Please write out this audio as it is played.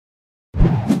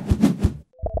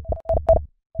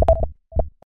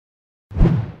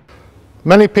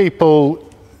Many people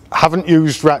haven't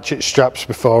used ratchet straps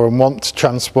before and want to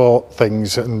transport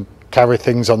things and carry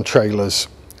things on trailers.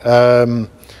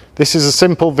 This is a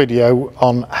simple video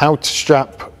on how to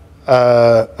strap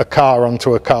a car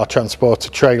onto a car transporter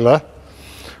trailer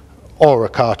or a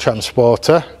car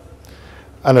transporter,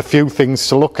 and a few things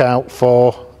to look out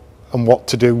for and what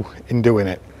to do in doing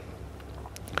it.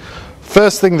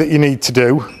 First thing that you need to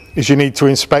do is you need to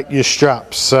inspect your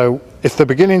straps. So if they're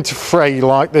beginning to fray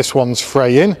like this one's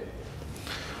fraying,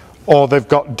 or they've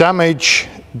got damage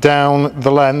down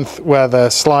the length where they're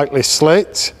slightly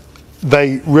slit,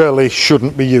 they really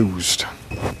shouldn't be used.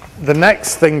 The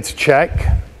next thing to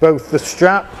check, both the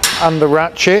strap and the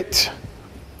ratchet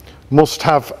must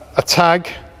have a tag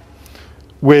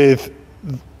with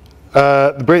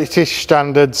the British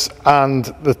standards and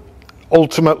the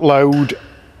ultimate load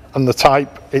and the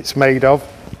type it's made of.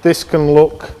 This can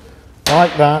look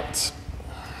like that,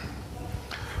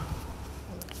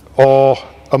 or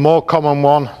a more common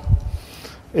one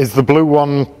is the blue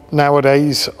one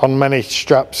nowadays on many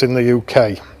straps in the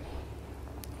UK.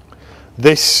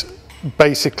 This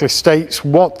basically states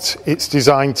what it's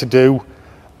designed to do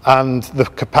and the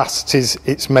capacities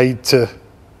it's made to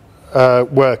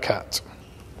work at.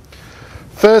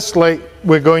 Firstly,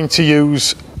 we're going to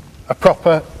use a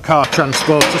proper car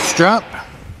transporter strap.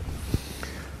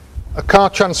 A car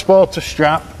transporter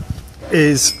strap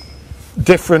is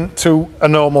different to a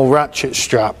normal ratchet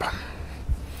strap.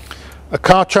 A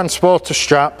car transporter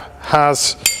strap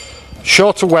has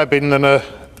shorter webbing than a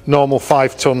normal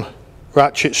 5-ton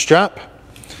ratchet strap,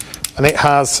 and it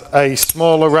has a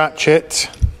smaller ratchet.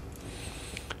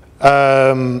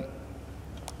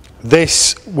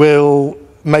 This will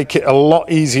make it a lot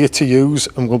easier to use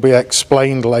and will be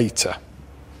explained later.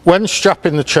 When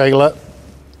strapping the trailer,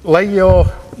 lay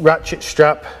your ratchet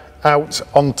strap out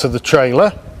onto the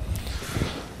trailer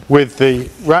with the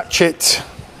ratchet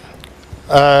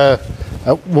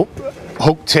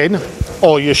hooked in,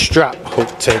 or your strap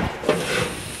hooked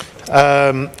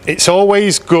in. It's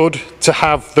always good to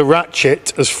have the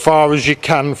ratchet as far as you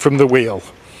can from the wheel.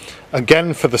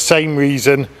 Again, for the same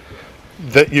reason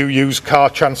that you use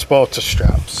car transporter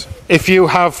straps. If you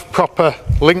have proper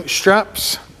link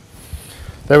straps,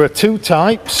 there are two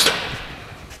types.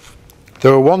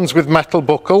 There are ones with metal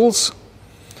buckles.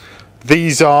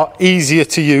 These are easier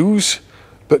to use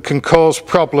but can cause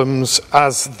problems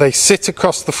as they sit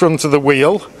across the front of the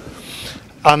wheel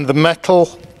and the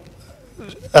metal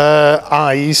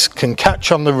eyes can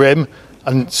catch on the rim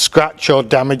and scratch or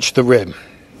damage the rim.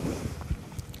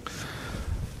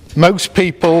 Most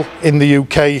people in the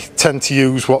UK tend to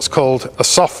use what's called a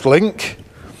soft link,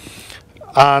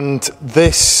 and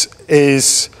this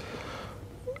is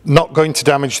not going to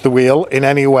damage the wheel in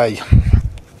any way.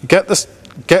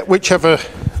 Get whichever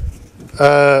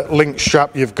link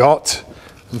strap you've got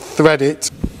and thread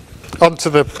it onto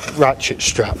the ratchet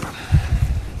strap.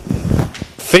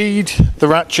 Feed the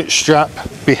ratchet strap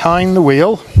behind the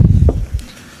wheel,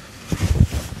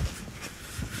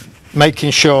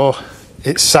 making sure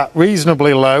it's sat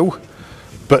reasonably low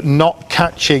but not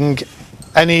catching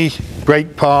any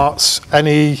brake parts,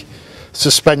 any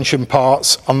suspension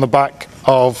parts on the back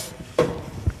of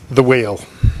the wheel,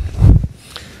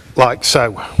 like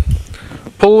so.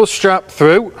 Pull the strap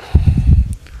through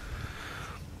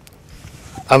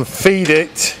and feed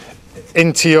it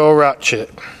into your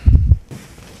ratchet.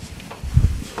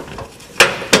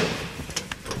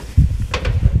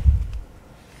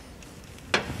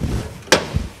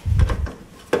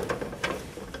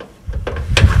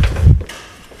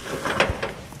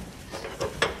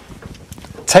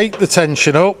 Take the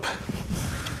tension up,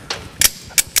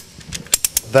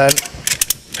 then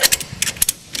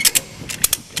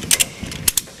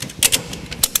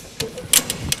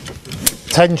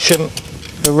tension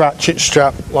the ratchet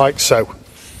strap like so.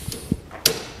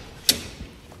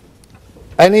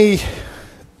 Any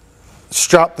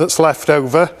strap that's left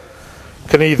over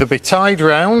can either be tied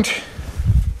round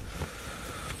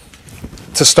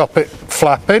to stop it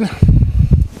flapping,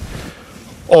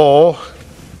 or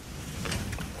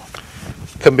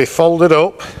can be folded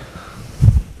up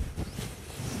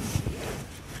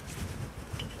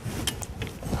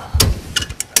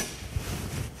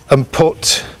and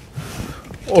put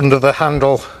under the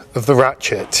handle of the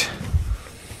ratchet,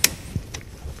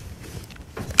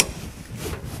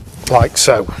 like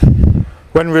so.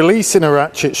 When releasing a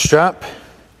ratchet strap,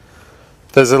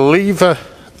 there's a lever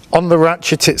on the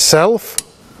ratchet itself.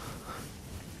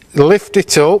 Lift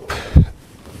it up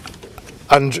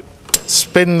and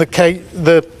spin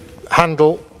the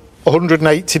handle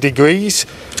 180 degrees,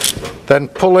 then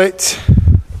pull it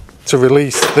to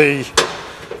release the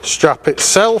strap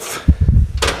itself,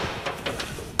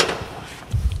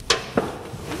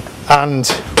 and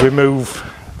remove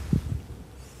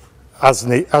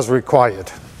as required.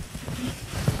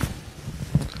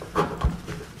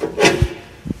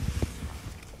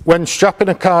 When strapping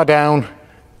a car down,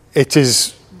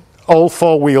 all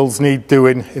four wheels need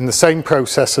doing in the same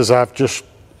process as I've just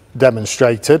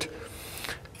demonstrated.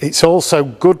 It's also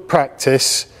good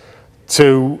practice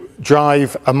to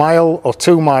drive a mile or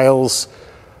 2 miles,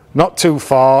 not too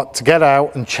far, to get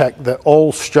out and check that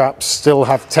all straps still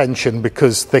have tension,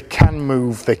 because they can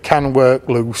move, they can work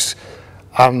loose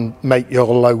and make your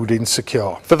load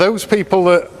insecure. For those people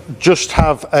that just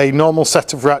have a normal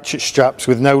set of ratchet straps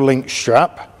with no link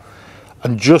strap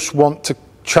and just want to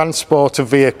transport a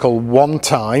vehicle one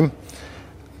time,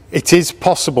 it is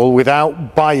possible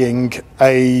without buying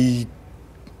a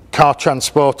car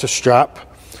transporter strap,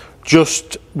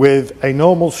 just with a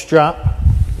normal strap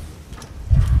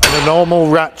and a normal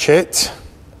ratchet,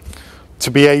 to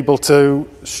be able to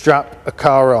strap a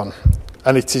car on.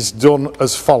 And it is done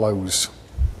as follows.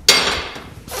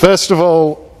 First of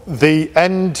all, the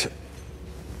end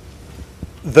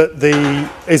that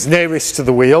is nearest to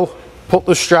the wheel, put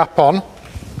the strap on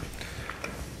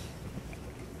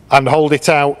and hold it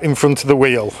out in front of the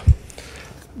wheel.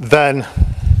 Then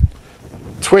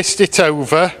twist it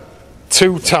over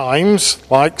 2 times,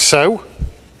 like so,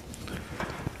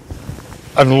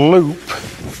 and loop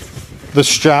the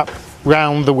strap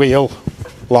round the wheel,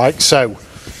 like so.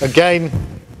 Again,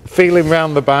 feeling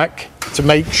round the back to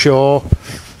make sure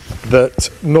that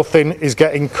nothing is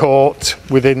getting caught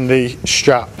within the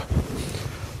strap.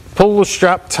 Pull the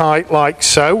strap tight like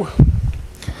so,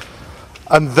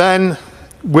 and then,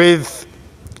 with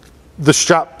the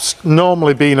straps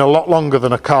normally being a lot longer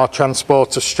than a car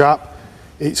transporter strap,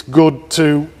 it's good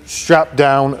to strap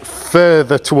down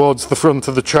further towards the front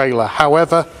of the trailer.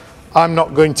 However, I'm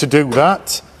not going to do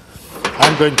that.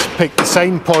 I'm going to pick the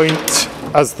same point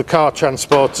as the car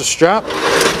transporter strap.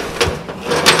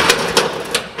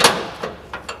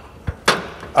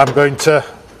 I'm going to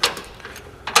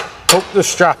hook the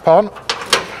strap on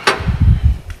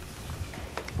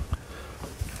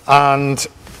and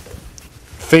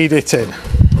feed it in.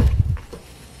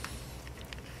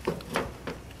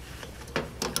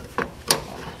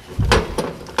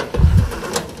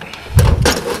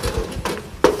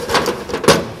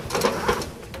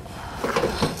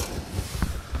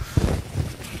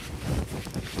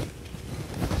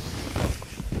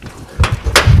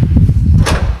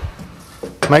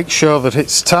 Make sure that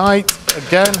it's tight.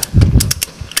 Again,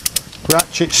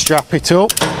 ratchet strap it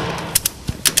up,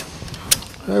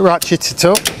 ratchet it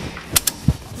up,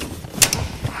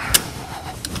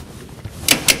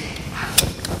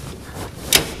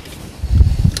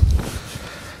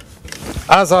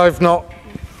 as I've not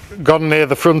gone near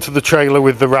the front of the trailer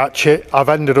with the ratchet, I've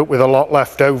ended up with a lot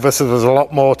left over, so there's a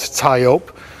lot more to tie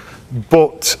up.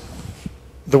 But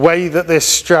the way that this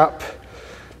strap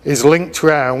is linked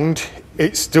round,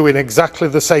 it's doing exactly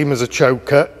the same as a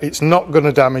choker. It's not going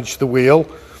to damage the wheel,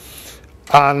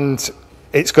 and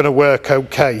it's going to work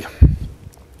okay.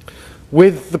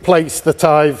 With the place that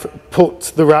I've put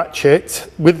the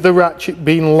ratchet, with the ratchet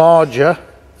being larger,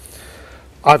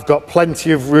 I've got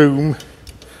plenty of room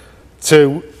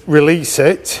to release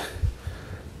it.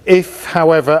 If,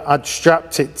 however, I'd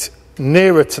strapped it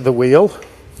nearer to the wheel,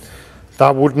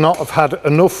 I would not have had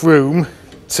enough room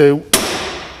to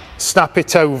snap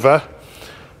it over,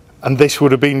 and this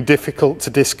would have been difficult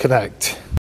to disconnect.